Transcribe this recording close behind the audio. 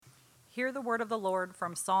Hear the word of the Lord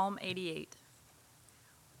from Psalm 88.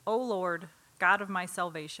 O Lord, God of my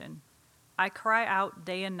salvation, I cry out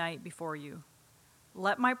day and night before you.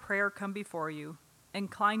 Let my prayer come before you.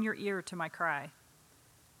 Incline your ear to my cry.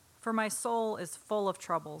 For my soul is full of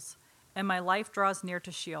troubles, and my life draws near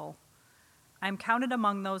to Sheol. I am counted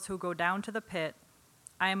among those who go down to the pit.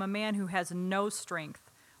 I am a man who has no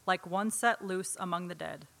strength, like one set loose among the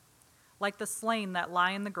dead, like the slain that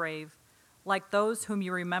lie in the grave, like those whom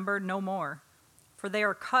you remember no more, for they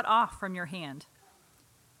are cut off from your hand.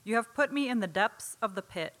 You have put me in the depths of the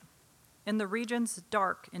pit, in the regions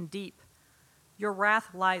dark and deep. Your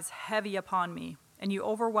wrath lies heavy upon me, and you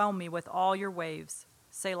overwhelm me with all your waves.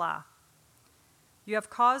 Selah. You have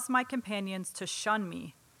caused my companions to shun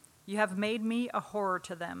me. You have made me a horror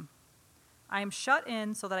to them. I am shut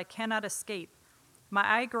in so that I cannot escape. My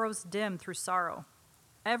eye grows dim through sorrow.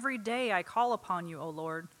 Every day I call upon you, O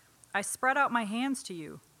Lord. I spread out my hands to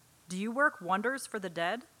you. Do you work wonders for the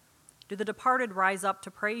dead? Do the departed rise up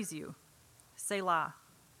to praise you? Selah.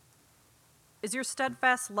 Is your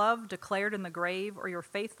steadfast love declared in the grave, or your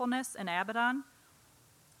faithfulness in Abaddon?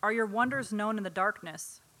 Are your wonders known in the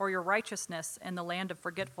darkness, or your righteousness in the land of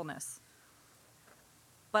forgetfulness?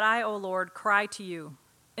 But I, O Lord, cry to you.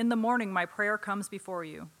 In the morning my prayer comes before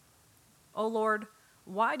you. O Lord,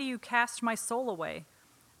 why do you cast my soul away?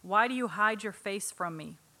 Why do you hide your face from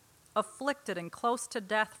me? Afflicted and close to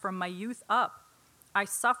death from my youth up, I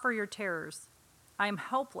suffer your terrors. I am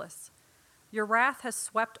helpless. Your wrath has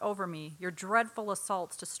swept over me. Your dreadful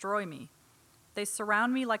assaults destroy me. They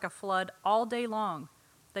surround me like a flood all day long.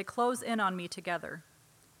 They close in on me together.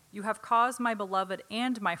 You have caused my beloved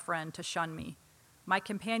and my friend to shun me. My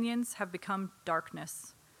companions have become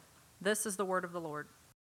darkness. This is the word of the Lord.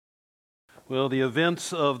 Well, the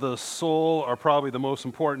events of the soul are probably the most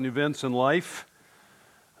important events in life.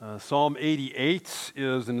 Psalm 88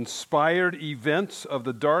 is an inspired event of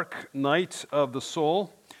the dark night of the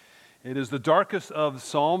soul. It is the darkest of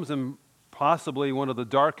Psalms and possibly one of the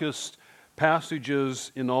darkest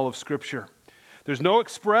passages in all of Scripture. There's no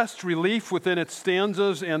expressed relief within its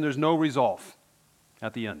stanzas, and there's no resolve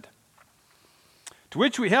at the end. To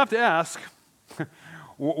which we have to ask,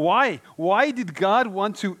 why? Why did God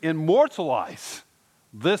want to immortalize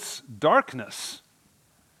this darkness?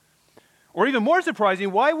 Or even more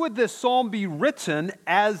surprising, why would this psalm be written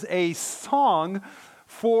as a song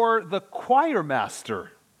for the choir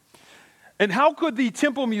master? And how could the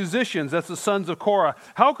temple musicians, that's the sons of Korah,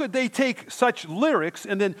 how could they take such lyrics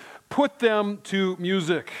and then put them to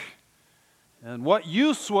music? And what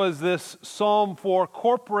use was this psalm for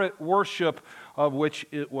corporate worship of which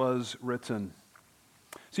it was written?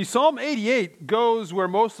 See, Psalm 88 goes where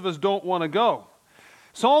most of us don't want to go.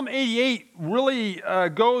 Psalm 88 really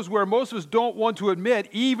goes where most of us don't want to admit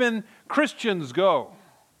even Christians go.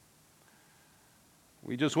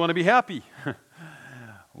 We just want to be happy.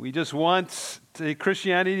 We just want a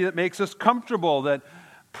Christianity that makes us comfortable, that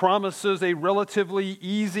promises a relatively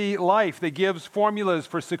easy life, that gives formulas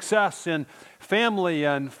for success in family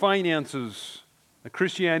and finances. A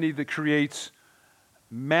Christianity that creates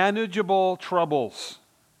manageable troubles.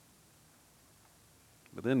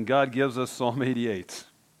 But then God gives us Psalm 88.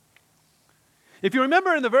 If you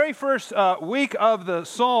remember in the very first week of the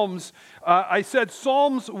Psalms, I said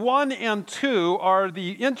Psalms 1 and 2 are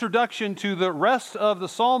the introduction to the rest of the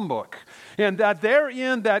Psalm book. And that there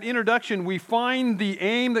in that introduction we find the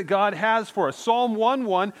aim that God has for us. Psalm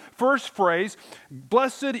 1:1, first phrase,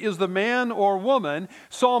 blessed is the man or woman.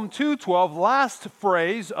 Psalm 2:12, last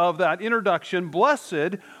phrase of that introduction,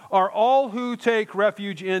 blessed are all who take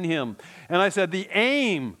refuge in him. And I said the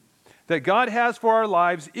aim that God has for our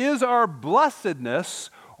lives is our blessedness,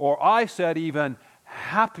 or I said even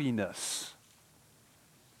happiness.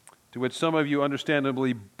 To which some of you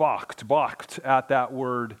understandably balked at that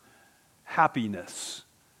word happiness.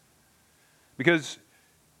 Because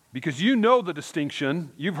you know the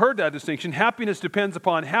distinction, you've heard that distinction. Happiness depends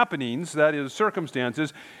upon happenings, that is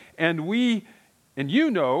circumstances, and we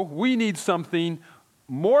need something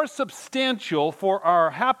more substantial for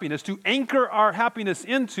our happiness, to anchor our happiness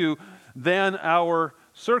into than our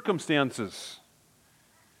circumstances.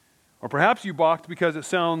 Or perhaps you balked because it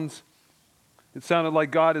sounded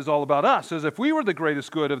like God is all about us, as if we were the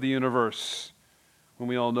greatest good of the universe, when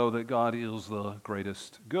we all know that God is the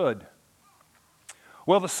greatest good.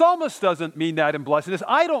 Well, the psalmist doesn't mean that in blessedness.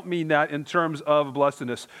 I don't mean that in terms of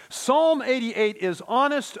blessedness. Psalm 88 is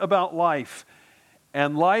honest about life,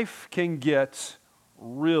 and life can get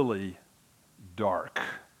really dark.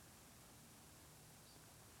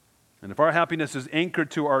 And if our happiness is anchored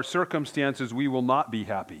to our circumstances, we will not be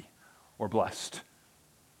happy or blessed.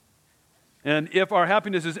 And if our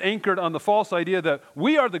happiness is anchored on the false idea that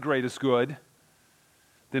we are the greatest good,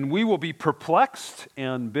 then we will be perplexed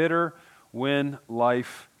and bitter when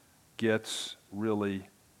life gets really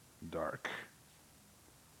dark.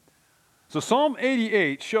 So Psalm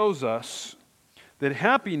 88 shows us that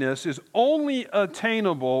happiness is only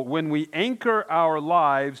attainable when we anchor our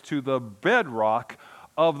lives to the bedrock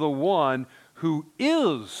of the one who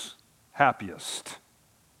is happiest,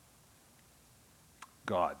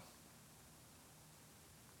 God.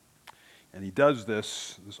 And he does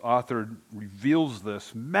this author reveals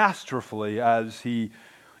this masterfully as he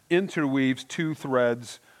interweaves two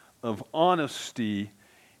threads of honesty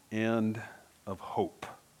and of hope.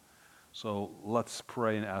 So let's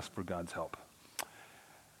pray and ask for God's help.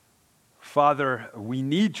 Father, we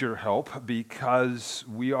need your help because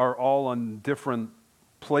we are all on different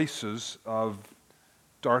places of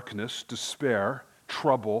darkness, despair,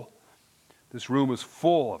 trouble. This room is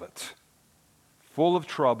full of it, full of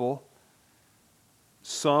trouble,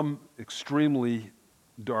 some extremely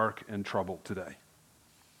dark and troubled today.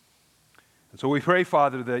 And so we pray,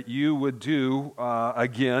 Father, that you would do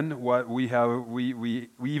again what we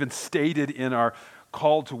even stated in our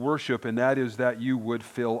call to worship, and that is that you would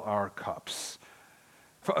fill our cups.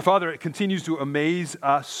 Father, it continues to amaze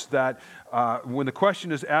us that when the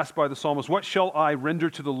question is asked by the psalmist, what shall I render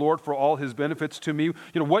to the Lord for all his benefits to me?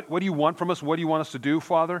 What do you want from us? What do you want us to do,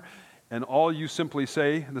 Father? And all you simply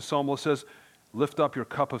say, the psalmist says, lift up your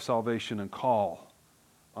cup of salvation and call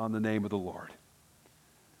on the name of the Lord.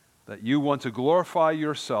 That you want to glorify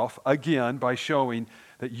yourself again by showing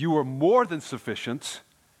that you are more than sufficient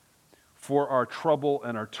for our trouble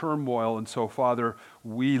and our turmoil. And so, Father,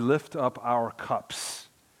 we lift up our cups.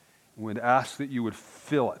 We'd ask that you would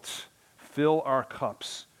fill it. Fill our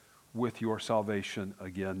cups with your salvation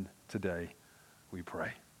again today, we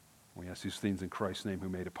pray. We ask these things in Christ's name who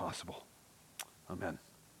made it possible. Amen.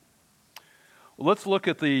 Well, let's look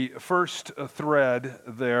at the first thread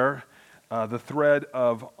there, the thread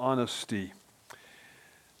of honesty.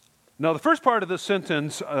 Now, the first part of this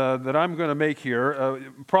sentence that I'm going to make here,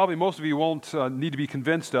 probably most of you won't need to be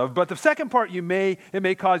convinced of, but the second part it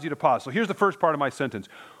may cause you to pause. So here's the first part of my sentence.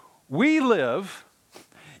 We live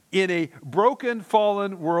in a broken,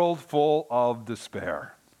 fallen world full of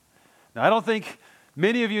despair. Now, I don't think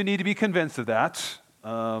many of you need to be convinced of that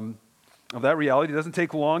reality. It doesn't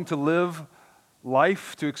take long to live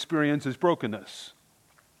life to experience its brokenness.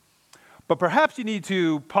 But perhaps you need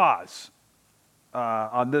to pause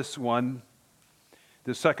on this one,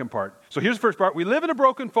 this second part. So here's the first part. We live in a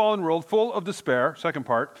broken, fallen world full of despair, second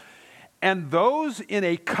part, and those in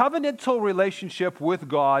a covenantal relationship with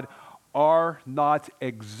God are not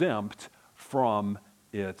exempt from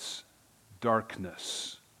its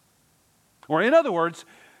darkness. Or in other words,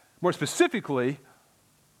 more specifically,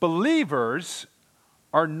 believers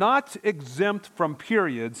are not exempt from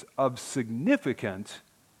periods of significant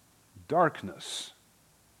darkness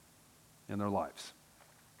in their lives.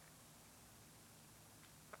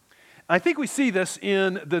 I think we see this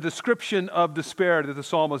in the description of despair that the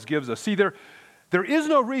psalmist gives us. See, there is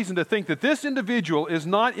no reason to think that this individual is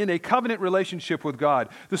not in a covenant relationship with God.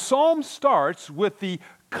 The psalm starts with the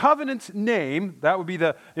covenant name, that would be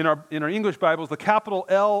in our English Bibles, the capital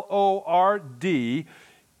L-O-R-D.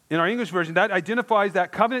 In our English version, that identifies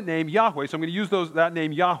that covenant name, Yahweh. So I'm going to use that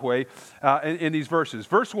name, Yahweh, in these verses.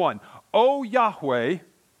 Verse 1, O Yahweh,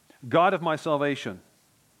 God of my salvation.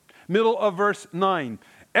 Middle of verse 9,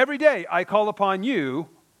 every day I call upon you,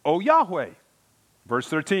 O Yahweh. Verse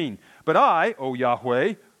 13, but I, O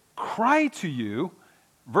Yahweh, cry to you.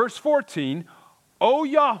 Verse 14, O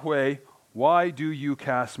Yahweh, why do you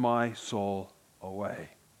cast my soul away?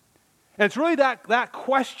 And it's really that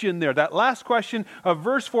question there, that last question of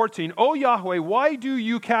verse 14, O Yahweh, why do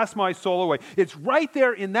you cast my soul away? It's right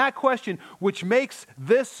there in that question which makes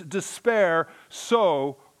this despair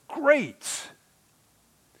so great.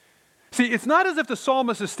 See, it's not as if the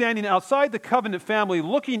psalmist is standing outside the covenant family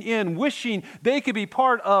looking in, wishing they could be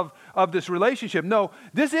part of this relationship. No,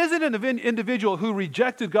 this isn't an individual who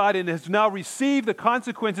rejected God and has now received the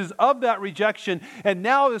consequences of that rejection and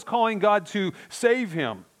now is calling God to save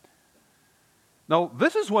him. No,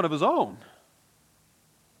 this is one of his own.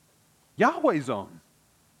 Yahweh's own.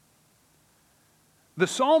 The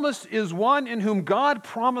psalmist is one in whom God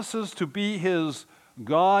promises to be his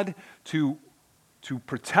God, to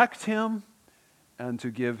protect him and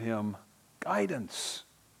to give him guidance.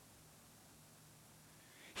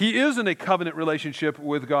 He is in a covenant relationship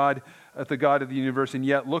with God, the God of the universe, and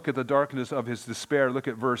yet look at the darkness of his despair. Look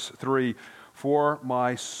at verse 3. For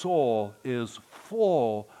my soul is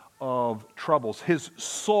full of troubles. His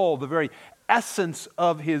soul, the very essence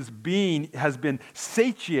of his being has been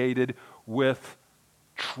satiated with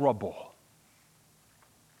trouble.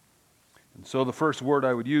 And so the first word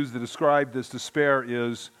I would use to describe this despair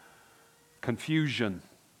is confusion.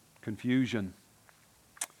 Confusion.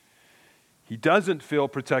 He doesn't feel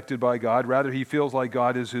protected by God. Rather, he feels like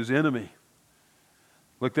God is his enemy.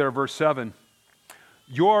 Look there, verse 7.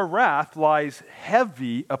 Your wrath lies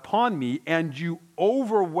heavy upon me, and you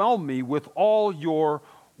overwhelm me with all your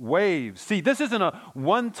waves. See, this isn't a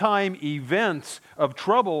one-time event of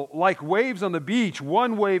trouble like waves on the beach,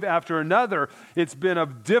 one wave after another. It's been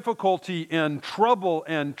of difficulty and trouble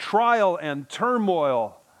and trial and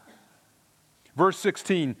turmoil. Verse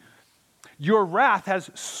 16, your wrath has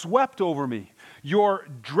swept over me. Your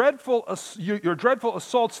dreadful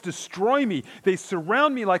assaults destroy me. They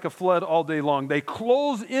surround me like a flood all day long. They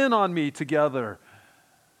close in on me together.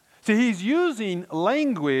 See, he's using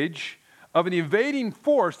language of an invading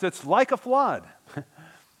force that's like a flood.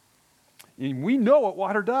 And we know what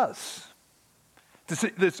water does.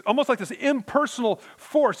 This almost like this impersonal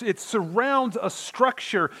force. It surrounds a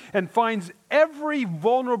structure and finds every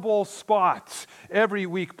vulnerable spot, every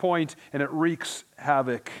weak point, and it wreaks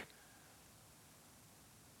havoc.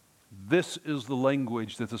 This is the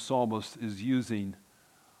language that the psalmist is using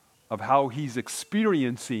of how he's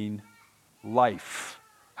experiencing life,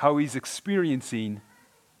 how he's experiencing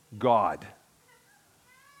God.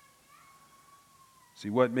 See,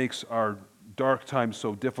 what makes our dark times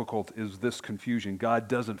so difficult is this confusion. God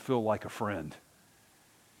doesn't feel like a friend.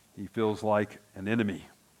 He feels like an enemy.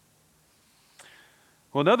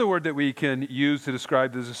 Well, another word that we can use to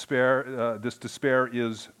describe this despair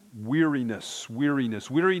is weariness.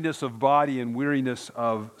 Weariness of body and weariness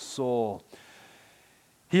of soul.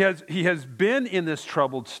 He has been in this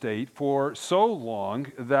troubled state for so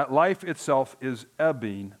long that life itself is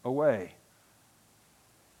ebbing away.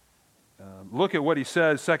 Look at what he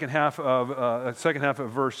says, second half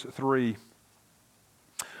of verse 3.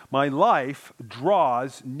 My life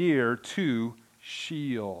draws near to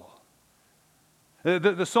Sheol.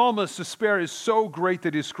 The psalmist's despair is so great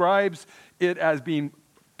that he describes it as being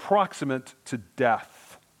proximate to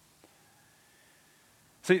death.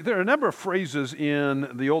 See, there are a number of phrases in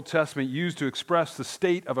the Old Testament used to express the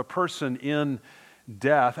state of a person in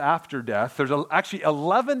death, after death. There's actually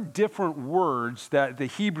 11 different words that the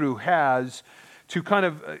Hebrew has to kind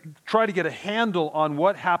of try to get a handle on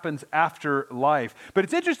what happens after life. But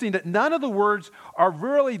it's interesting that none of the words are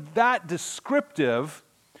really that descriptive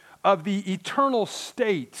of the eternal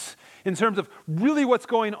states in terms of really what's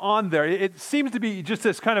going on there. It seems to be just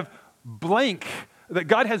this kind of blank that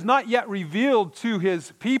God has not yet revealed to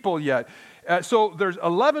his people yet. So there's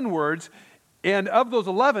 11 words, and of those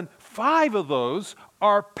 11, 5 of those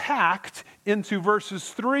are packed into verses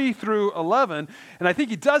 3 through 11. And I think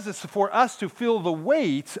he does this for us to feel the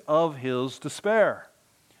weight of his despair.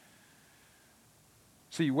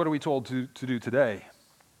 See, what are we told to do today?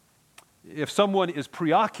 If someone is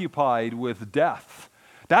preoccupied with death,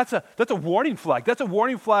 that's a warning flag. That's a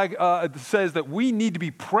warning flag that says that we need to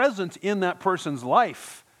be present in that person's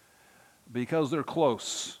life because they're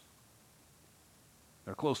close.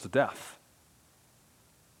 They're close to death.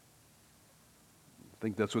 I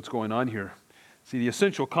think that's what's going on here. See, the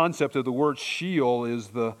essential concept of the word Sheol is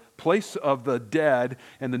the place of the dead,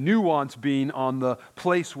 and the nuance being on the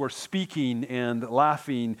place where speaking and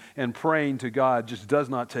laughing and praying to God just does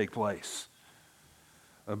not take place.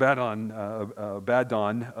 Abaddon,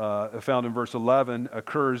 found in verse 11,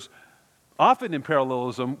 occurs often in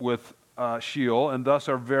parallelism with Sheol, and thus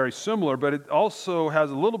are very similar, but it also has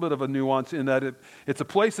a little bit of a nuance in that it's a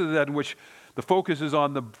place of the dead in which the focus is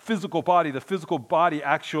on the physical body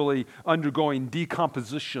actually undergoing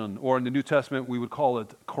decomposition, or in the New Testament we would call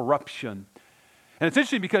it corruption. And it's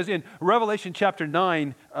interesting because in Revelation chapter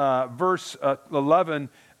 9, verse 11,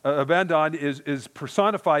 Abaddon is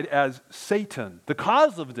personified as Satan, the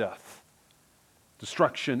cause of death,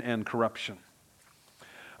 destruction, and corruption.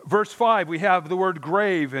 Verse 5, we have the word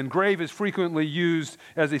grave, and grave is frequently used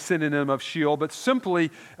as a synonym of Sheol, but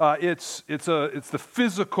simply it's the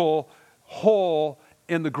physical hole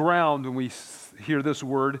in the ground when we hear this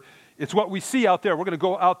word. It's what we see out there. We're going to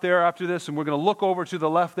go out there after this, and we're going to look over to the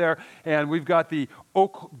left there, and we've got the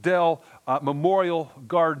Oakdale Memorial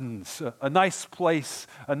Gardens, a nice place,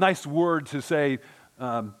 a nice word to say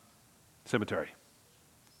cemetery.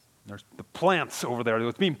 There's the plants over there.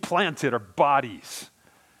 What's being planted are bodies.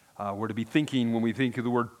 We're to be thinking when we think of the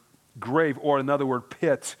word grave, or another word,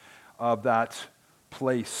 pit, of that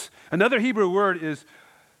place. Another Hebrew word is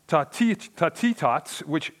tatitat,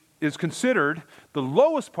 which is considered the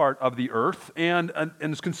lowest part of the earth and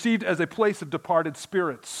is conceived as a place of departed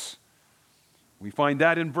spirits. We find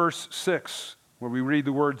that in verse 6, where we read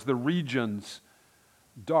the words, the regions,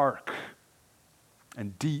 dark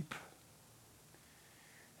and deep.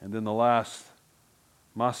 And then the last,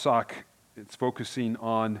 masak, it's focusing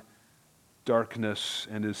on darkness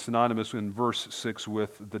and is synonymous in verse 6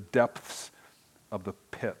 with the depths of the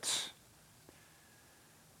pits.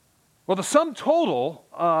 Well, the sum total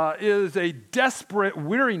is a desperate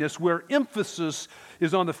weariness where emphasis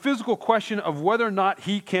is on the physical question of whether or not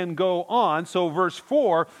he can go on. So verse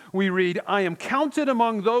 4, we read, I am counted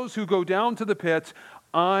among those who go down to the pits.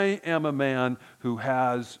 I am a man who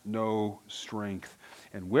has no strength.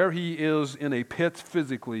 And where he is in a pit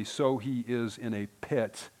physically, so he is in a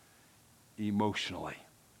pit emotionally.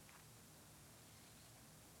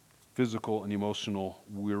 Physical and emotional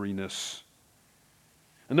weariness.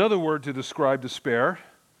 Another word to describe despair,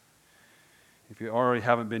 if you already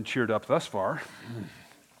haven't been cheered up thus far,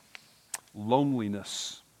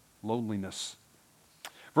 loneliness. Loneliness.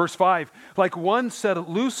 Verse 5, like one set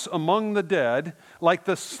loose among the dead, like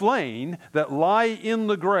the slain that lie in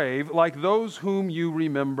the grave, like those whom you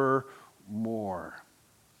remember more.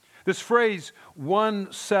 This phrase, one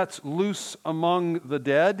sets loose among the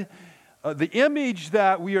dead, the image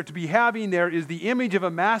that we are to be having there is the image of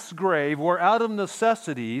a mass grave where out of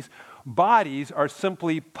necessities, bodies are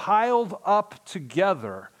simply piled up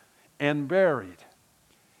together and buried.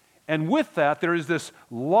 And with that, there is this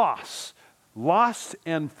loss, lost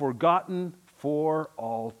and forgotten for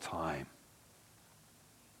all time.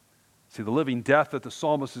 See, the living death that the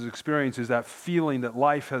psalmist is experiencing is that feeling that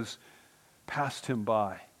life has passed him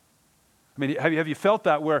by. I mean, have you felt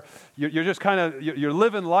that where you're just kind of, you're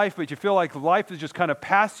living life, but you feel like life is just kind of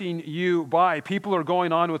passing you by. People are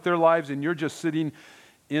going on with their lives and you're just sitting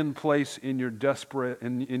in place in your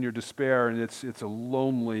in your despair, and it's a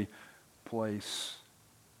lonely place.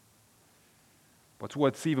 But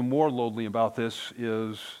what's even more lonely about this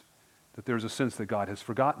is that there's a sense that God has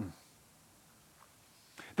forgotten.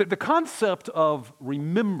 The concept of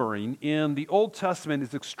remembering in the Old Testament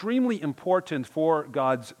is extremely important for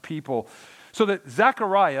God's people. So that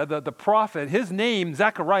Zechariah, the prophet, his name,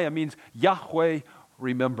 Zechariah, means Yahweh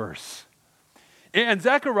remembers. And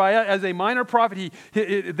Zechariah, as a minor prophet,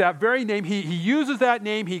 that very name, he uses that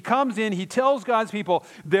name, he comes in, he tells God's people,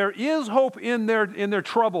 there is hope in their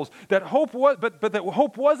troubles. That hope but that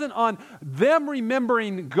hope wasn't on them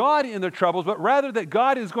remembering God in their troubles, but rather that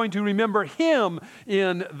God is going to remember him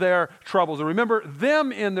in their troubles, or remember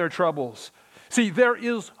them in their troubles. See, there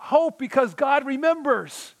is hope because God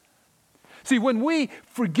remembers. See, when we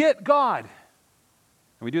forget God,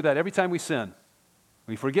 and we do that every time we sin,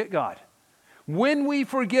 we forget God. When we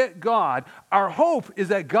forget God, our hope is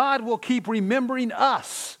that God will keep remembering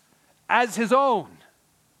us as his own.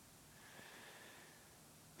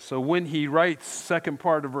 So when he writes, second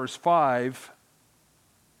part of verse 5,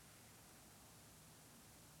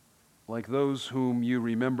 like those whom you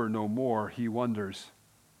remember no more, he wonders,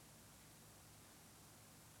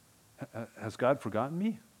 has God forgotten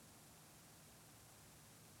me?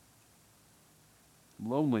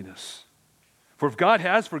 Loneliness. For if God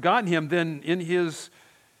has forgotten him, then in his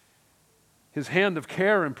hand of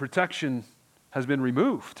care and protection has been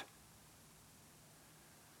removed.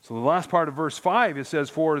 So the last part of verse 5, it says,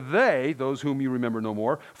 for they, those whom you remember no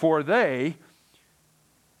more, for they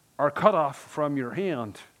are cut off from your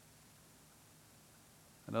hand.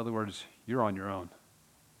 In other words, you're on your own.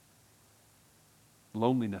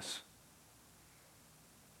 Loneliness.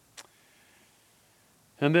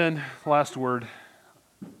 And then, last word,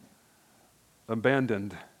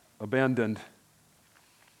 abandoned.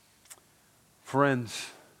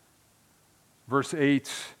 Friends, verse 8,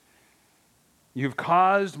 you have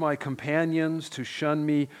caused my companions to shun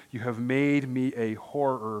me. You have made me a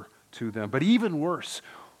horror to them. But even worse,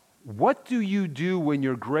 what do you do when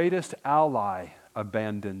your greatest ally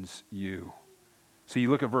abandons you? See,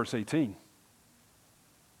 look at verse 18.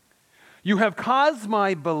 You have caused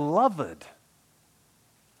my beloved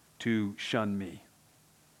to shun me.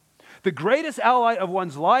 The greatest ally of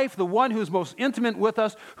one's life, the one who is most intimate with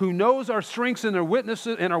us, who knows our strengths and our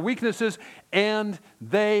weaknesses, and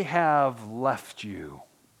they have left you.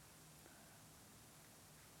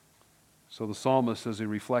 So the psalmist, as he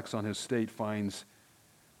reflects on his state, finds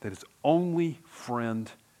that his only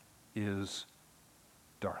friend is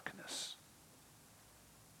darkness.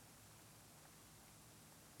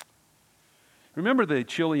 Remember the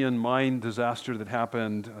Chilean mine disaster that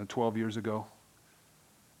happened 12 years ago?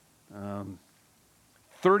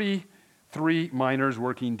 33 miners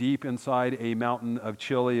working deep inside a mountain of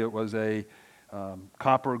Chile. It was a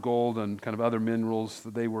copper, gold, and kind of other minerals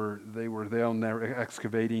that they were down there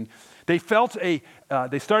excavating. They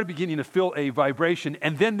started beginning to feel a vibration,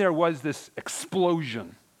 and then there was this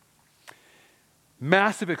explosion.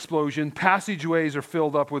 Massive explosion. Passageways are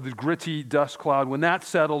filled up with a gritty dust cloud. When that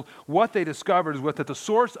settled, what they discovered is that the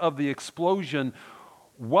source of the explosion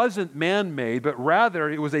wasn't man-made, but rather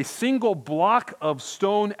it was a single block of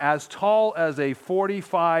stone as tall as a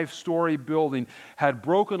 45-story building had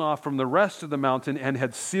broken off from the rest of the mountain and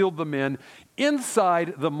had sealed them in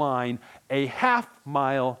inside the mine a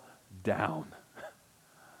half-mile down.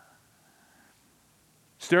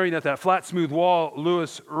 Staring at that flat, smooth wall,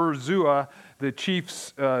 Louis Urzua,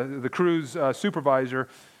 the crew's supervisor,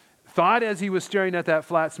 thought as he was staring at that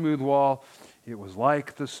flat, smooth wall, it was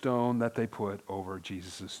like the stone that they put over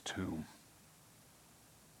Jesus' tomb.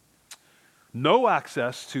 No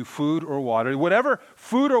access to food or water. Whatever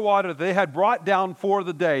food or water they had brought down for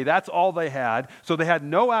the day, that's all they had. So they had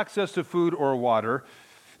no access to food or water,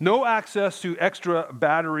 no access to extra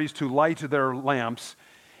batteries to light their lamps.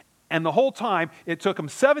 And the whole time, it took them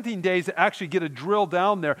 17 days to actually get a drill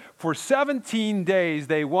down there. For 17 days,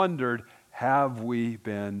 they wondered, have we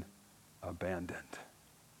been abandoned?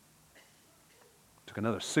 Took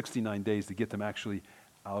another 69 days to get them actually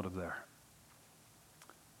out of there.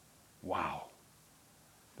 Wow.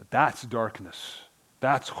 But that's darkness.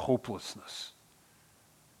 That's hopelessness.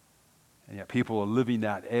 And yet people are living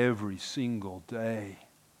that every single day.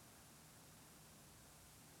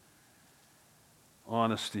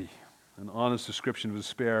 Honesty, an honest description of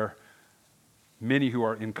despair. Many who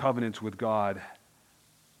are in covenant with God,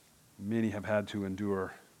 many have had to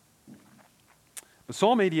endure. But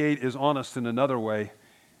Psalm 88 is honest in another way,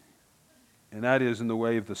 and that is in the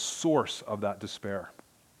way of the source of that despair.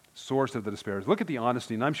 Source of the despair. Look at the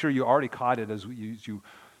honesty, and I'm sure you already caught it as you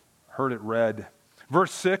heard it read.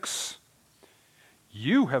 Verse 6,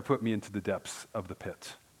 you have put me into the depths of the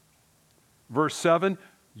pit. Verse 7,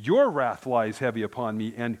 your wrath lies heavy upon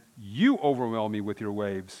me, and you overwhelm me with your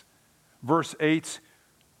waves. Verse 8,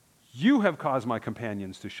 you have caused my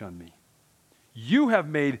companions to shun me. You have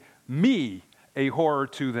made me a horror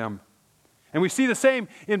to them. And we see the same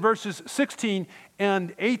in verses 16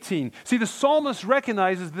 and 18. See, the psalmist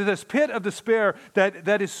recognizes that this pit of despair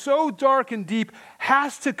that is so dark and deep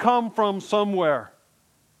has to come from somewhere.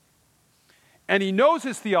 And he knows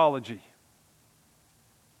his theology.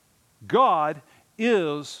 God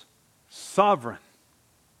is sovereign.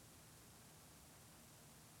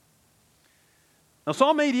 Now,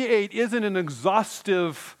 Psalm 88 isn't an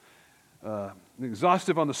exhaustive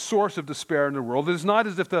on the source of despair in the world. It is not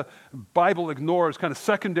as if the Bible ignores kind of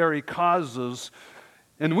secondary causes.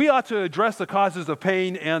 And we ought to address the causes of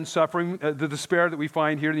pain and suffering, the despair that we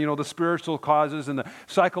find here, the spiritual causes and the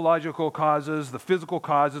psychological causes, the physical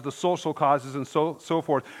causes, the social causes, and so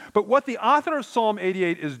forth. But what the author of Psalm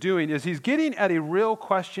 88 is doing is he's getting at a real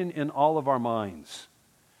question in all of our minds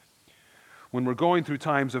when we're going through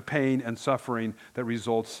times of pain and suffering that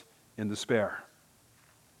results in despair.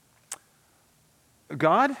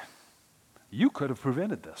 God, you could have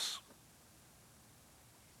prevented this.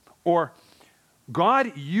 Or,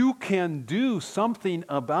 God, you can do something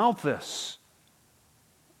about this.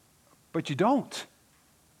 But you don't.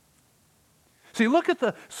 See, look at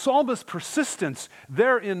the psalmist's persistence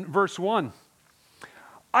there in verse 1.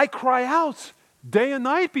 I cry out day and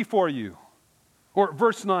night before you. Or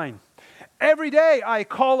verse 9. Every day I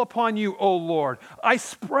call upon you, O Lord. I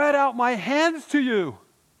spread out my hands to you.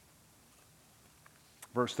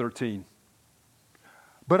 Verse 13.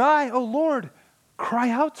 But I, O Lord, cry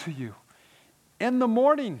out to you. In the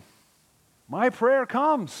morning, my prayer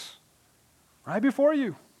comes right before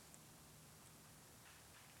you.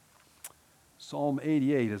 Psalm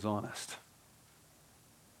 88 is honest.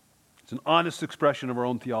 It's an honest expression of our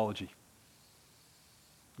own theology.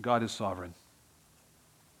 God is sovereign.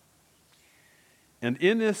 And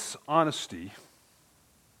in this honesty,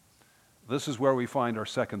 this is where we find our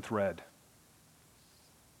second thread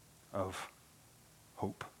of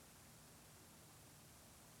hope.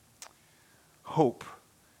 Hope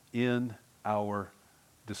in our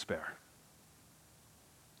despair.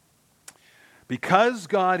 Because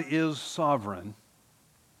God is sovereign,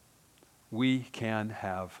 we can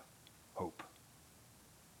have hope.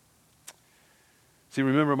 See,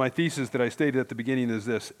 remember my thesis that I stated at the beginning is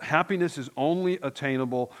this: happiness is only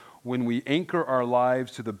attainable when we anchor our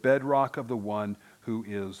lives to the bedrock of the one who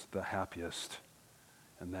is the happiest,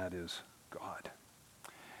 and that is God.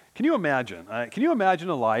 Can you imagine?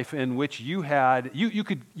 A life in which you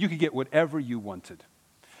could get whatever you wanted?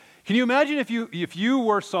 Can you imagine if you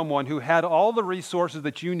were someone who had all the resources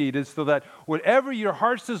that you needed so that whatever your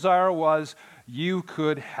heart's desire was, you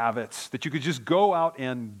could have it, that you could just go out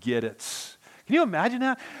and get it. Can you imagine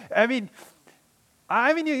that? I mean,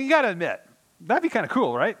 you got to admit, that'd be kind of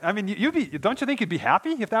cool, right? I mean, don't you think you'd be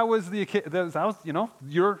happy if that was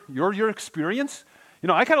your experience?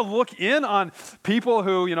 I kind of look in on people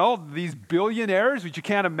who, these billionaires, which you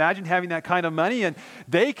can't imagine having that kind of money, and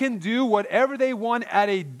they can do whatever they want at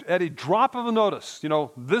a drop of a notice.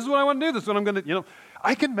 This is what I want to do. This is what I'm going to,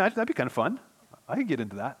 I can imagine that'd be kind of fun. I could get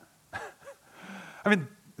into that. I mean,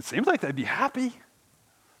 it seems like they'd be happy.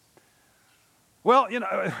 Well,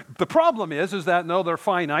 the problem is that, no, they're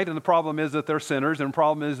finite, and the problem is that they're sinners, and the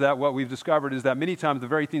problem is that what we've discovered is that many times the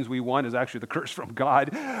very things we want is actually the curse from God.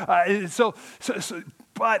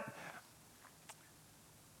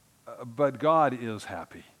 But God is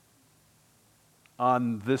happy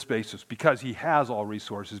on this basis because he has all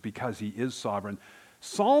resources, because he is sovereign.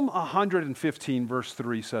 Psalm 115, verse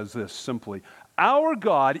 3 says this simply, "Our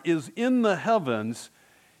God is in the heavens.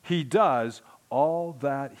 He does all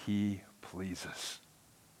that he pleases."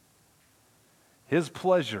 His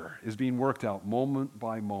pleasure is being worked out moment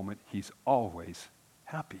by moment. He's always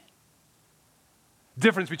happy.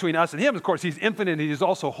 Difference between us and him, of course, he's infinite, he is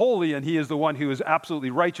also holy, and he is the one who is absolutely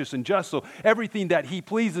righteous and just. So everything that he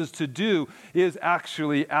pleases to do is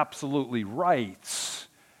actually absolutely right.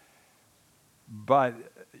 But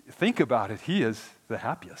think about it, he is the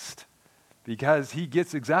happiest because he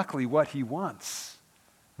gets exactly what he wants.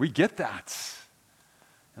 We get that.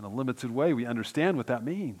 In a limited way, we understand what that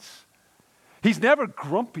means. He's never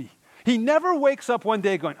grumpy. He never wakes up one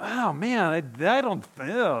day going, "Oh man,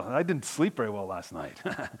 I didn't sleep very well last night."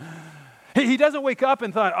 He doesn't wake up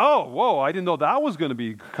and thought, "Oh, whoa, I didn't know that was going to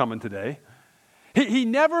be coming today." He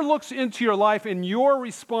never looks into your life and your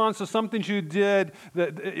response to something you did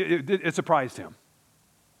that it surprised him.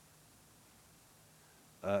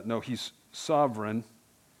 No, he's sovereign,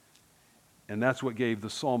 and that's what gave the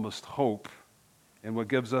psalmist hope. And what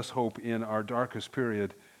gives us hope in our darkest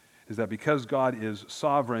period is that because God is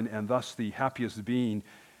sovereign and thus the happiest being,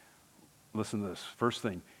 listen to this, first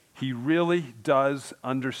thing, he really does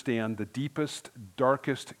understand the deepest,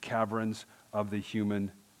 darkest caverns of the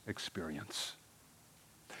human experience.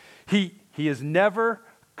 He is never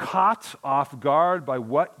caught off guard by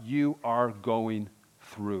what you are going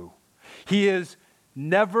through. He is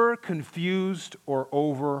never confused or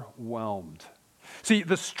overwhelmed. See,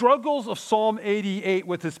 the struggles of Psalm 88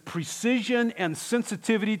 with its precision and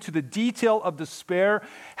sensitivity to the detail of despair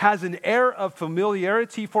has an air of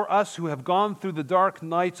familiarity for us who have gone through the dark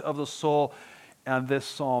nights of the soul, and this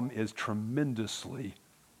psalm is tremendously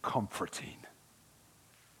comforting.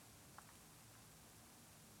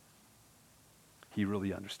 He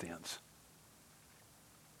really understands.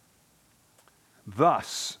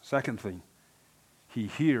 Thus, second thing, he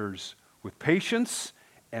hears with patience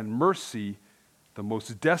and mercy the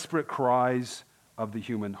most desperate cries of the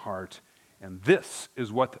human heart. And this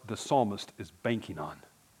is what the psalmist is banking on.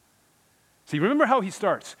 See, remember how he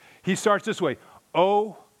starts? He starts this way,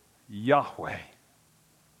 "O Yahweh."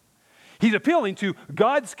 He's appealing to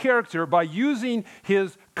God's character by using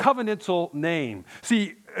his covenantal name.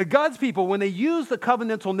 See, God's people, when they used the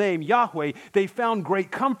covenantal name, Yahweh, they found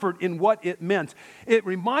great comfort in what it meant. It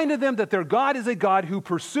reminded them that their God is a God who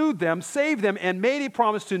pursued them, saved them, and made a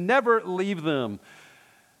promise to never leave them.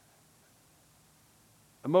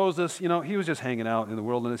 Moses, he was just hanging out in the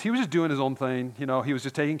wilderness. He was just doing his own thing. He was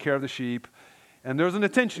just taking care of the sheep. And there was an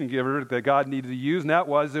attention giver that God needed to use, and there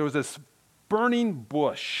was this burning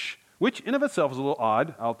bush, which in of itself is a little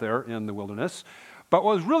odd out there in the wilderness. But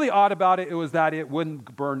what was really odd about it was that it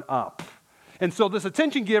wouldn't burn up. And so this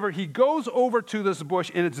attention giver, he goes over to this bush,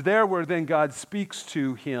 and it's there where then God speaks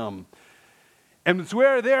to him. And it's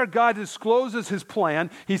where there God discloses his plan.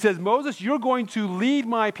 He says, "Moses, you're going to lead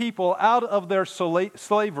my people out of their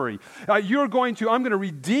slavery. I'm going to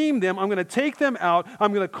redeem them. I'm going to take them out.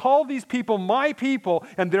 I'm going to call these people my people,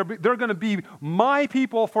 and they're going to be my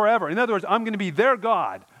people forever." In other words, I'm going to be their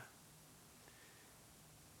God.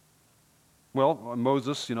 Well,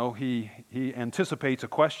 Moses, he anticipates a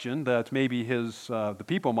question that maybe the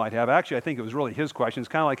people might have. Actually, I think it was really his question. It's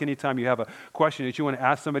kind of like any time you have a question that you want to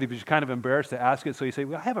ask somebody, but you're kind of embarrassed to ask it, so you say,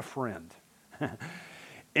 "Well, I have a friend."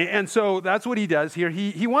 And so that's what he does here.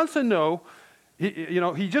 He wants to know,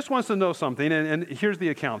 he just wants to know something, and here's the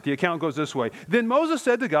account. The account goes this way. "Then Moses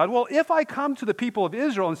said to God, 'Well, if I come to the people of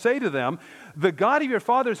Israel and say to them, the God of your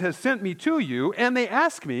fathers has sent me to you, and they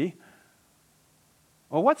ask me,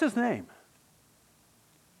 well, what's his name?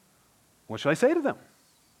 What should I say to them?'"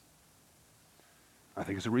 I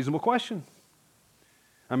think it's a reasonable question.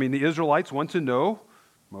 I mean, the Israelites want to know,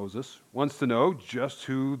 Moses wants to know just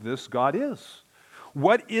who this God is.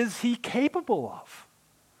 What is he capable of?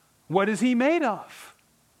 What is he made of?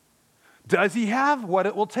 Does he have what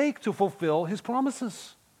it will take to fulfill his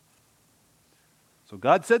promises? So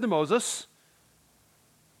God said to Moses,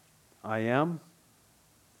 I am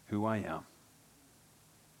who I am.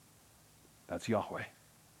 That's Yahweh.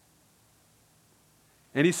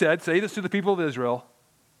 And he said, say this to the people of Israel,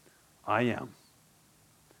 I am,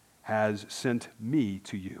 has sent me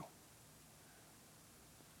to you.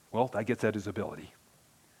 Well, that gets at his ability.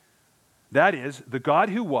 That is, the God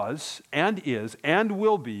who was and is and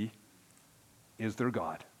will be is their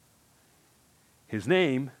God. His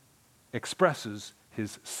name expresses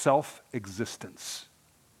his self-existence.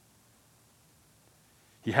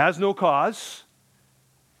 He has no cause.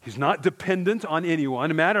 He's not dependent on anyone.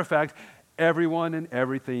 As a matter of fact, everyone and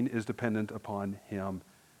everything is dependent upon him.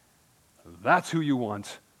 That's who you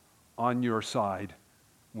want on your side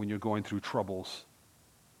when you're going through troubles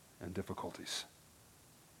and difficulties.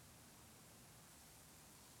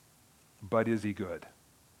 But is he good?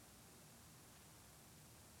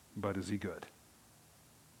 But is he good?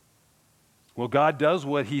 Well, God does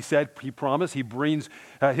what he said, he promised. He brings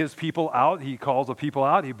his people out. He calls the people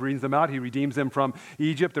out. He brings them out. He redeems them from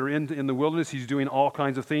Egypt. They're in the wilderness. He's doing all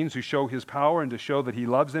kinds of things to show his power and to show that he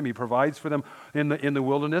loves them. He provides for them in the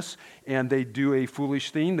wilderness. And they do a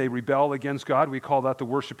foolish thing. They rebel against God. We call that the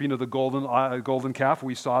worshiping of the golden calf.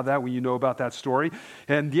 We saw that when you know about that story.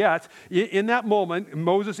 And yet, in that moment,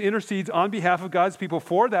 Moses intercedes on behalf of God's people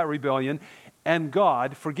for that rebellion, and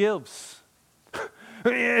God forgives.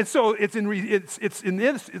 And so it's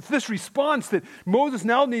this response that Moses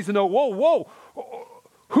now needs to know, whoa,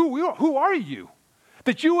 who are you?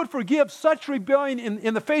 That you would forgive such rebellion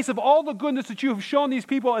in the face of all the goodness that you have shown these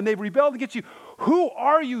people and they've rebelled against you. Who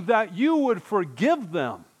are you that you would forgive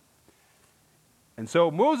them? And so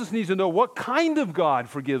Moses needs to know what kind of God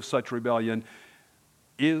forgives such rebellion.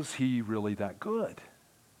 Is he really that good?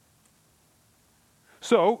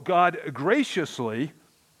 So God graciously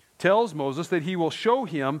tells Moses that he will show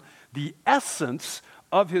him the essence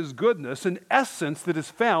of his goodness, an essence that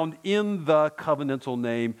is found in the covenantal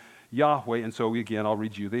name Yahweh. And so again, I'll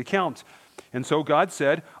read you the account. And so God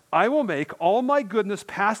said, I will make all my goodness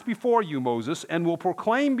pass before you, Moses, and will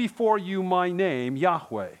proclaim before you my name,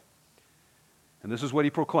 Yahweh. And this is what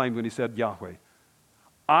he proclaimed when he said Yahweh.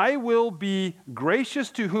 I will be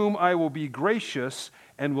gracious to whom I will be gracious,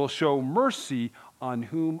 and will show mercy on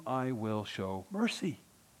whom I will show mercy.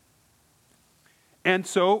 And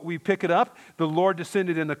so we pick it up. The Lord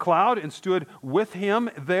descended in the cloud and stood with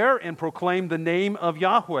him there and proclaimed the name of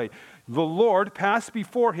Yahweh. The Lord passed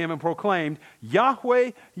before him and proclaimed,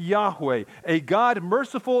 Yahweh, Yahweh, a God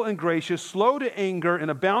merciful and gracious, slow to anger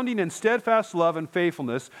and abounding in steadfast love and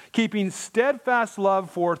faithfulness, keeping steadfast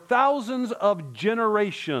love for thousands of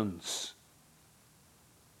generations,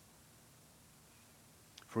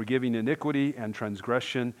 forgiving iniquity and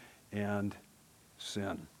transgression and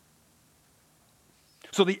sin.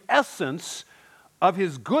 So the essence of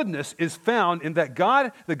his goodness is found in that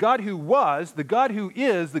God, the God who was, the God who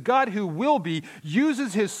is, the God who will be,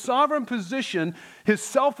 uses his sovereign position, his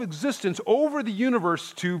self-existence over the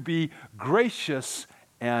universe to be gracious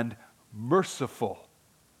and merciful.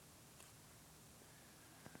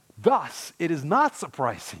 Thus, it is not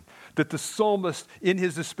surprising that the psalmist, in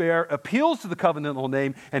his despair, appeals to the covenantal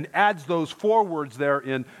name and adds those 4 words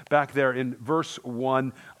back there in verse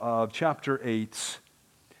 1 of chapter 8.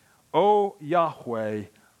 O Yahweh,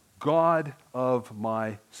 God of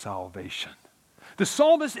my salvation. The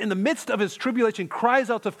psalmist, in the midst of his tribulation, cries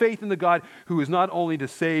out to faith in the God who is not only to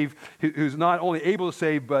save, who's not only able to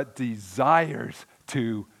save, but desires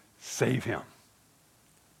to save him.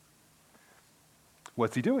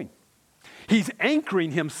 What's he doing? He's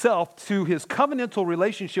anchoring himself to his covenantal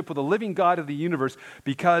relationship with the living God of the universe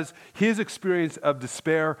because his experience of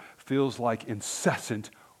despair feels like incessant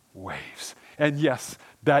waves. And yes,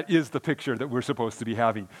 that is the picture that we're supposed to be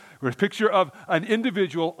having. We're a picture of an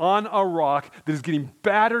individual on a rock that is getting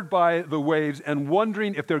battered by the waves and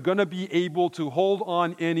wondering if they're going to be able to hold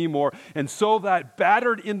on anymore. And so that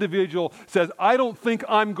battered individual says, I don't think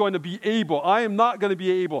I'm going to be able. I am not going to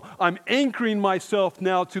be able. I'm anchoring myself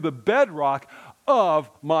now to the bedrock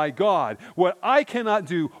of my God. What I cannot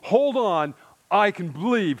do, hold on, I can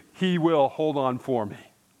believe he will hold on for me.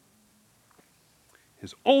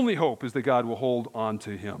 His only hope is that God will hold on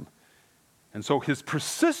to him. And so his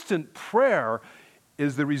persistent prayer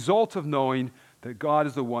is the result of knowing that God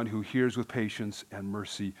is the one who hears with patience and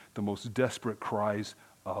mercy the most desperate cries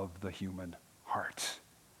of the human heart.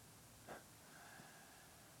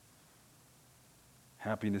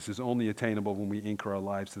 Happiness is only attainable when we anchor our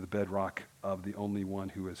lives to the bedrock of the only one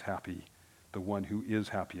who is happy, the one who is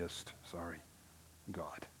happiest,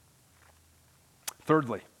 God.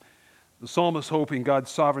 Thirdly, the psalmist's hope in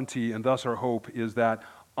God's sovereignty, and thus our hope, is that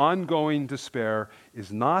ongoing despair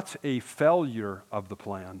is not a failure of the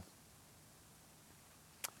plan.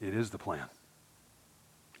 It is the plan.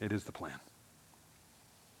 It is the plan.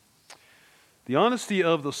 The honesty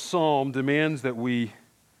of the psalm demands that we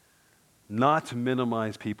not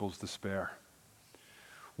minimize people's despair.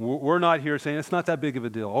 We're not here saying it's not that big of a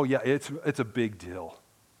deal. Oh yeah, it's a big deal.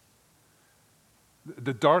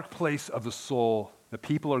 The dark place of the soul that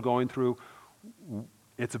people are going through,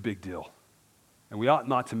 it's a big deal. And we ought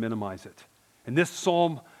not to minimize it. And this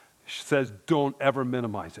psalm says don't ever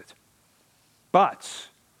minimize it. But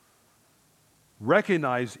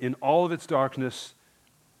recognize in all of its darkness,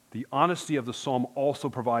 the honesty of the psalm also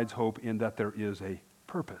provides hope in that there is a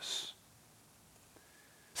purpose.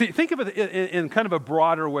 See, think of it in kind of a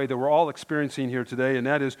broader way that we're all experiencing here today, and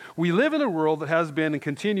that is we live in a world that has been and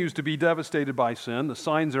continues to be devastated by sin. The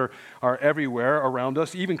signs are everywhere around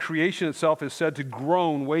us. Even creation itself is said to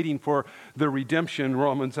groan, waiting for the redemption,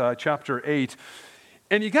 Romans chapter 8.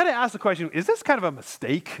 And you got to ask the question, is this kind of a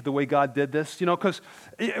mistake, the way God did this? You know, because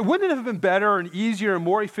wouldn't it have been better and easier and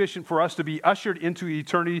more efficient for us to be ushered into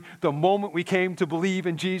eternity the moment we came to believe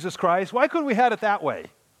in Jesus Christ? Why couldn't we have it that way?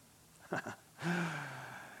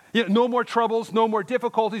 You know, no more troubles, no more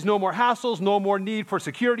difficulties, no more hassles, no more need for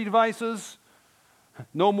security devices,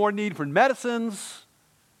 no more need for medicines.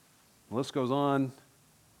 The list goes on.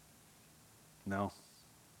 No,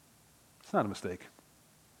 it's not a mistake.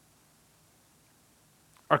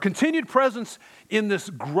 Our continued presence in this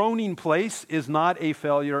groaning place is not a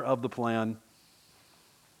failure of the plan.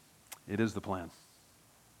 It is the plan.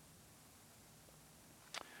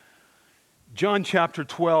 John chapter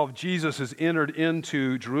 12, Jesus has entered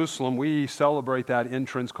into Jerusalem. We celebrate that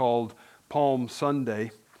entrance called Palm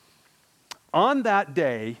Sunday. On that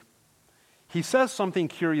day, he says something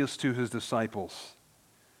curious to his disciples.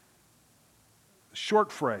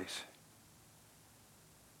 Short phrase.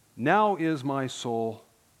 Now is my soul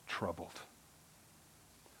troubled.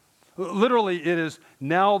 Literally, it is,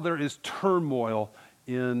 now there is turmoil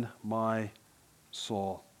in my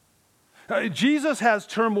soul. Jesus has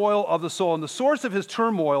turmoil of the soul, and the source of his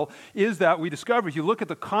turmoil is that we discover, if you look at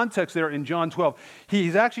the context there in John 12,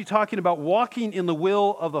 he's actually talking about walking in the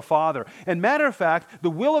will of the Father. And matter of fact, the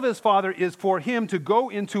will of his Father is for him to go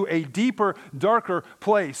into a deeper, darker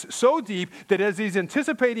place. So deep that as he's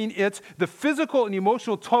anticipating it, the physical and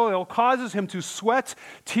emotional toil causes him to sweat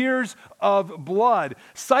tears of blood.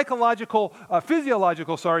 Physiological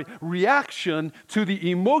reaction to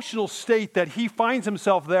the emotional state that he finds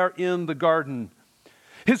himself there in the garden.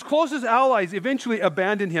 His closest allies eventually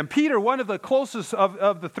abandon him. Peter, one of the closest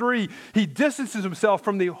of the three, he distances himself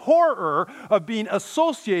from the horror of being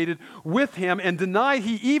associated with him and denied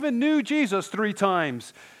he even knew Jesus 3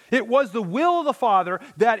 times. It was the will of the Father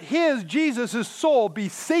that Jesus' soul be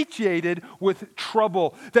satiated with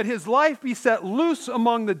trouble, that his life be set loose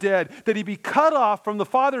among the dead, that he be cut off from the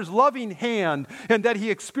Father's loving hand, and that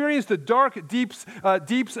he experience the dark deeps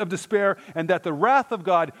of despair, and that the wrath of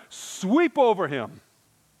God sweep over him.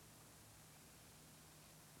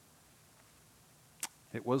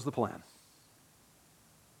 It was the plan.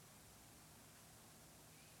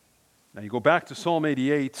 Now you go back to Psalm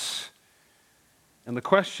 88, and the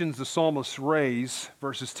questions the psalmist raise,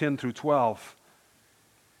 verses 10 through 12.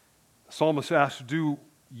 The psalmist asks, do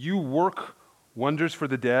you work wonders for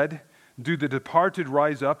the dead? Do the departed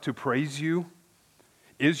rise up to praise you?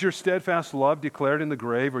 Is your steadfast love declared in the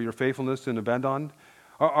grave, or your faithfulness in Abaddon?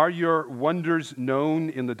 Are your wonders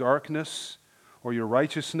known in the darkness, or your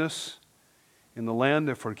righteousness in the land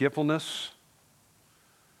of forgetfulness?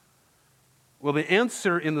 Well, the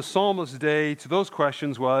answer in the psalmist's day to those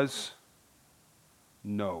questions was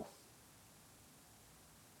no.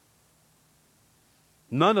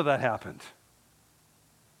 None of that happened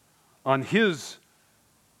on his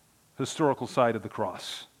historical side of the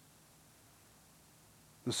cross.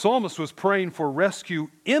 The psalmist was praying for rescue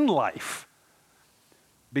in life,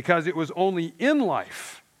 because it was only in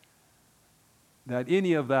life that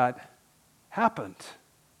any of that happened.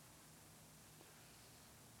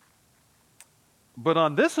 But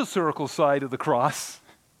on this historical side of the cross,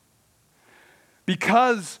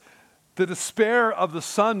 because the despair of the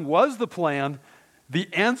Son was the plan, the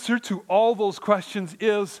answer to all those questions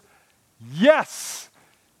is yes.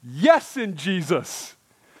 Yes in Jesus.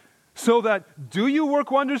 So that, do you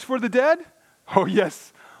work wonders for the dead? Oh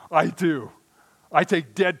yes, I do. I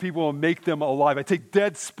take dead people and make them alive. I take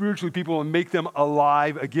dead spiritually people and make them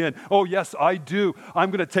alive again. Oh, yes, I do.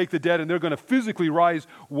 I'm going to take the dead and they're going to physically rise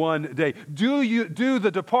one day. Do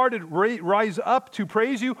the departed rise up to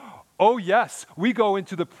praise you? Oh, yes. We go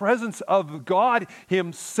into the presence of God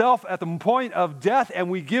himself at the point of death and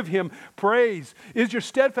we give him praise. Is your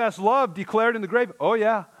steadfast love declared in the grave? Oh,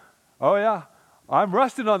 yeah. Oh, yeah. I'm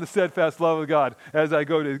resting on the steadfast love of God as I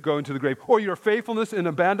go into the grave. Or your faithfulness in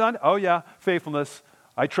abandon? Oh yeah, faithfulness.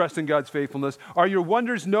 I trust in God's faithfulness. Are your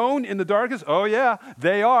wonders known in the darkness? Oh yeah,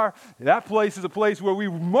 they are. That place is a place where we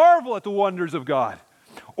marvel at the wonders of God.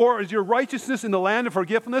 Or is your righteousness in the land of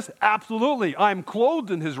forgiveness? Absolutely. I'm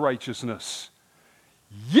clothed in his righteousness.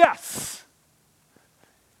 Yes.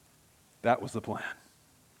 That was the plan.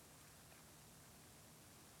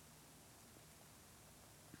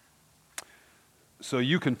 So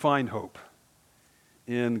you can find hope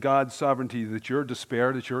in God's sovereignty that your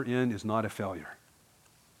despair that you're in is not a failure.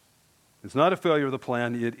 It's not a failure of the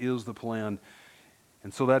plan, it is the plan.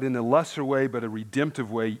 And so that in a lesser way, but a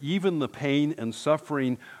redemptive way, even the pain and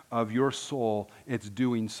suffering of your soul, it's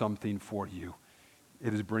doing something for you.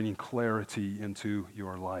 It is bringing clarity into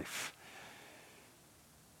your life.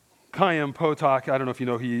 Chaim Potok, I don't know if you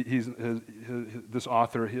know, he's this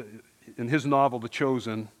author, in his novel, The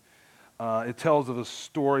Chosen, it tells of a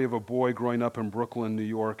story of a boy growing up in Brooklyn, New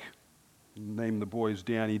York. Name the boy is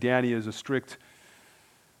Danny. Danny is a strict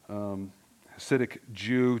Hasidic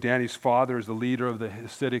Jew. Danny's father is the leader of the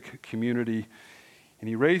Hasidic community. And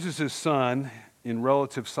he raises his son in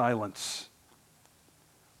relative silence.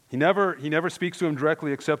 He never speaks to him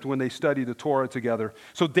directly except when they study the Torah together.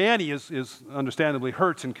 So Danny is understandably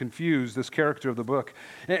hurt and confused, this character of the book.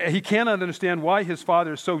 He cannot understand why his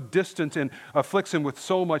father is so distant and afflicts him with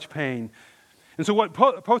so much pain. And so what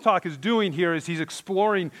Potok is doing here is he's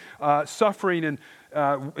exploring suffering,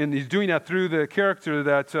 and he's doing that through the character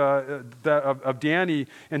of Danny.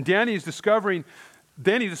 And Danny discovers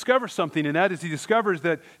something, and that is he discovers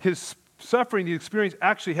that his suffering he experienced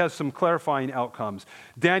actually has some clarifying outcomes.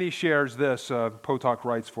 Danny shares this, Potok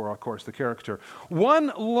writes for, of course, the character.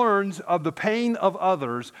 One learns of the pain of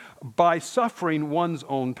others by suffering one's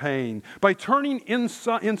own pain, by turning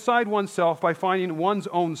inside oneself, by finding one's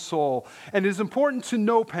own soul. And it is important to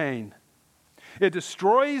know pain. It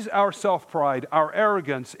destroys our self-pride, our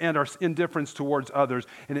arrogance, and our indifference towards others,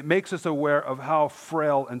 and it makes us aware of how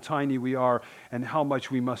frail and tiny we are and how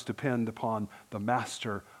much we must depend upon the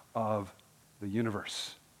Master of the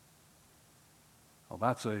universe. Well,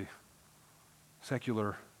 that's a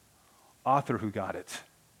secular author who got it.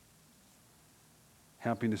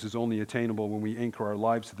 Happiness is only attainable when we anchor our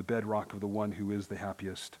lives to the bedrock of the one who is the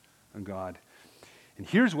happiest, in God. And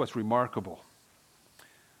here's what's remarkable.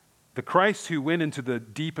 The Christ who went into the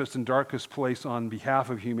deepest and darkest place on behalf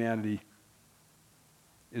of humanity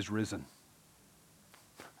is risen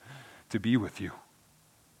to be with you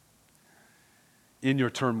in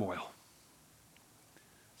your turmoil.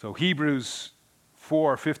 So Hebrews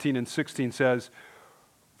 4:15 and 16 says,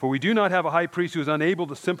 "For we do not have a high priest who is unable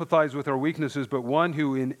to sympathize with our weaknesses, but one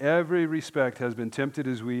who in every respect has been tempted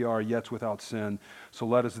as we are, yet without sin. So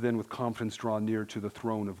let us then with confidence draw near to the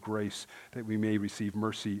throne of grace, that we may receive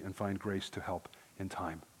mercy and find grace to help in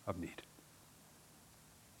time of need."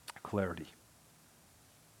 Clarity.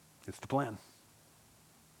 It's the plan.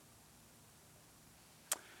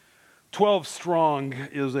 12 Strong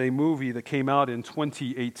is a movie that came out in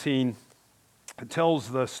 2018. It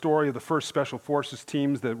tells the story of the first Special Forces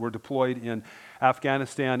teams that were deployed in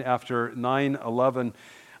Afghanistan after 9/11.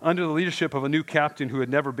 Under the leadership of a new captain who had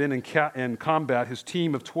never been in combat, his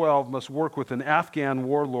team of 12 must work with an Afghan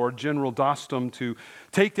warlord, General Dostum, to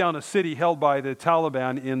take down a city held by the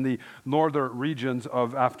Taliban in the northern regions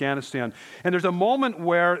of Afghanistan. And there's a moment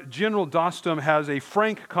where General Dostum has a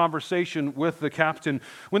frank conversation with the captain,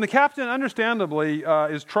 when the captain understandably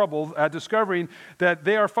is troubled at discovering that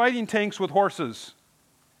they are fighting tanks with horses.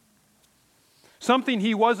 Something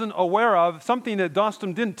he wasn't aware of, something that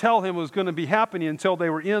Dostum didn't tell him was going to be happening until they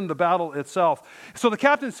were in the battle itself. So the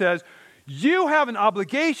captain says, "You have an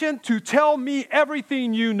obligation to tell me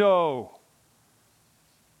everything you know."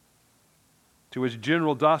 To which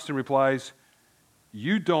General Dostum replies,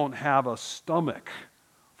 "You don't have a stomach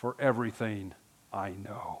for everything I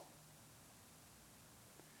know.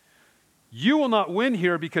 You will not win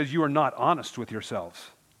here because you are not honest with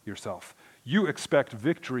yourself. You expect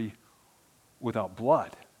victory without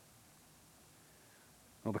blood."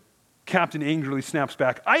 Well, the captain angrily snaps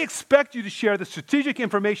back, "I expect you to share the strategic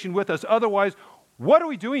information with us. Otherwise, what are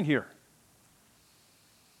we doing here?"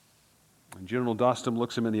 And General Dostum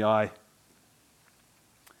looks him in the eye.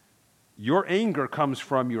 Your anger comes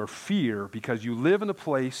from your fear because you live in a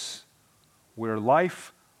place where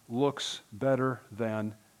life looks better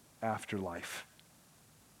than afterlife.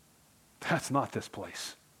 That's not this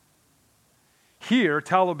place. Here,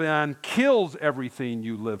 Taliban kills everything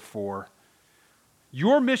you live for.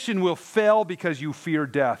 Your mission will fail because you fear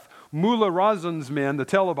death. Mullah Razan's men, the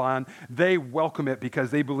Taliban, they welcome it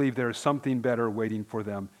because they believe there is something better waiting for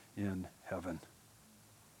them in heaven.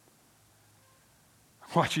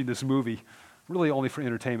 I'm watching this movie really only for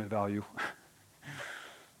entertainment value.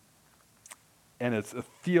 And it's a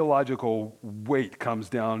theological weight comes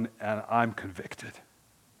down and I'm convicted.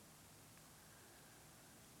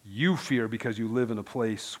 You fear because you live in a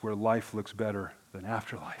place where life looks better than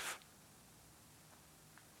afterlife.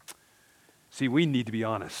 See, we need to be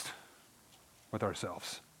honest with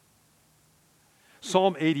ourselves.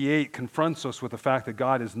 Psalm 88 confronts us with the fact that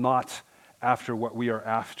God is not after what we are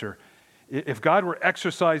after. If God were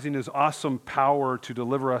exercising his awesome power to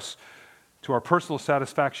deliver us to our personal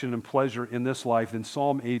satisfaction and pleasure in this life, then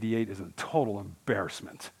Psalm 88 is a total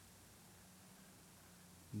embarrassment.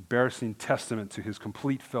 Embarrassing testament to his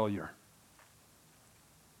complete failure.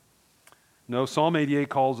 No, Psalm 88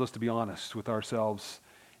 calls us to be honest with ourselves,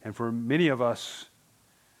 and for many of us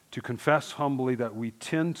to confess humbly that we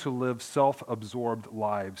tend to live self-absorbed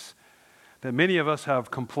lives, that many of us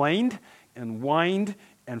have complained and whined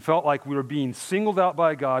and felt like we were being singled out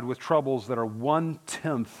by God with troubles that are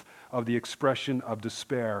 1/10 of the expression of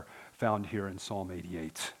despair found here in Psalm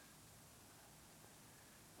 88.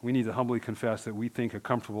 We need to humbly confess that we think a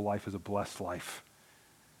comfortable life is a blessed life,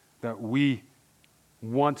 that we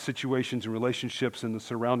want situations and relationships in the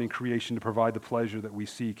surrounding creation to provide the pleasure that we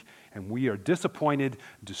seek, and we are disappointed,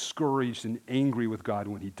 discouraged, and angry with God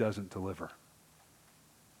when he doesn't deliver.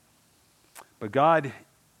 But God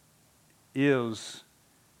is,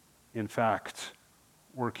 in fact,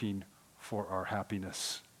 working for our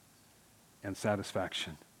happiness and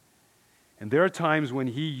satisfaction. And there are times when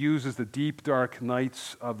he uses the deep, dark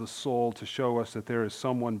nights of the soul to show us that there is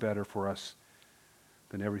someone better for us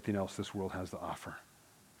than everything else this world has to offer.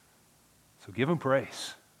 So give him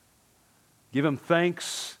praise. Give him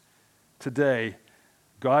thanks today.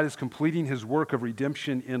 God is completing his work of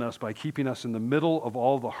redemption in us by keeping us in the middle of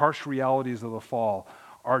all the harsh realities of the fall.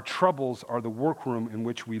 Our troubles are the workroom in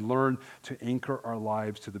which we learn to anchor our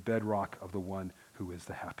lives to the bedrock of the one who is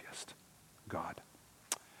the happiest, God.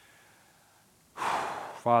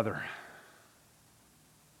 Father,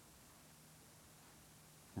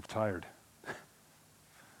 we're tired.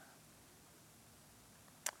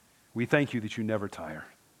 We thank you that you never tire.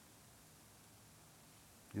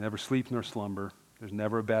 You never sleep nor slumber. There's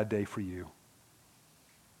never a bad day for you.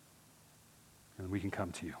 And we can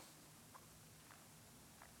come to you.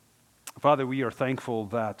 Father, we are thankful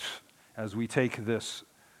that as we take this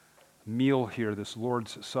meal here, this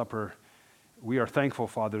Lord's Supper, we are thankful,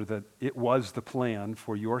 Father, that it was the plan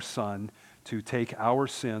for your Son to take our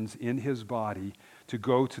sins in his body, to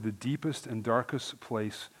go to the deepest and darkest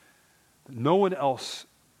place that no one else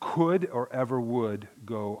could or ever would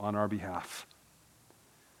go on our behalf.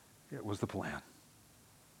 It was the plan.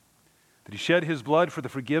 That he shed his blood for the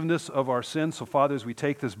forgiveness of our sins. So, Father, as we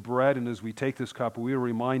take this bread and as we take this cup, we are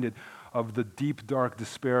reminded of the deep, dark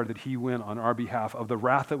despair that he went on our behalf, of the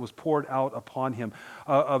wrath that was poured out upon him,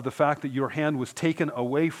 of the fact that your hand was taken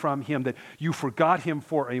away from him, that you forgot him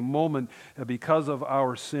for a moment because of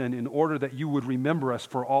our sin, in order that you would remember us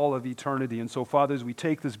for all of eternity. And so, Father, as we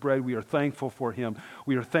take this bread, we are thankful for him.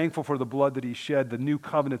 We are thankful for the blood that he shed, the new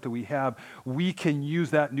covenant that we have. We can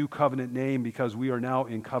use that new covenant name because we are now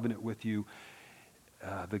in covenant with you,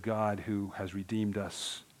 the God who has redeemed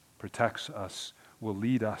us, protects us, will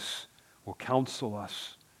lead us, will counsel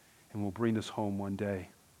us, and will bring us home one day.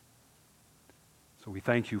 So we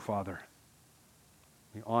thank you, Father.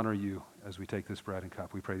 We honor you as we take this bread and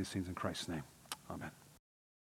cup. We pray these things in Christ's name. Amen.